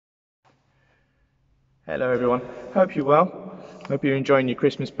Hello everyone, hope you're well. Hope you're enjoying your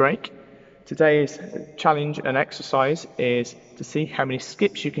Christmas break. Today's challenge and exercise is to see how many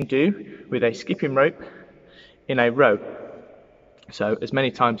skips you can do with a skipping rope in a row. So as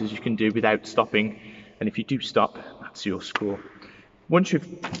many times as you can do without stopping, and if you do stop, that's your score. Once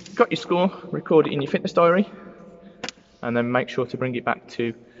you've got your score, record it in your fitness diary, and then make sure to bring it back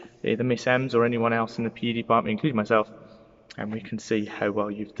to either Miss Ems or anyone else in the PE department, including myself, and we can see how well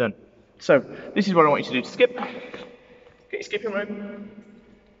you've done. So this is what I want you to do to skip. Get your skipping rope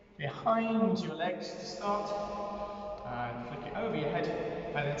behind your legs to start, and flick it over your head,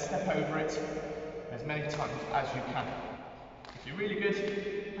 and then step over it as many times as you can. If you're really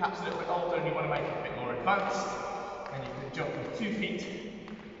good, perhaps a little bit older and you want to make it a bit more advanced, then you can jump with 2 feet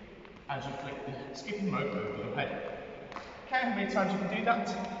as you flick the skipping rope over your head. Okay, how many times you can do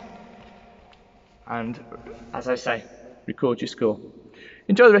that? And as I say, record your score.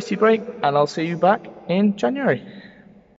 Enjoy the rest of your break, and I'll see you back in January.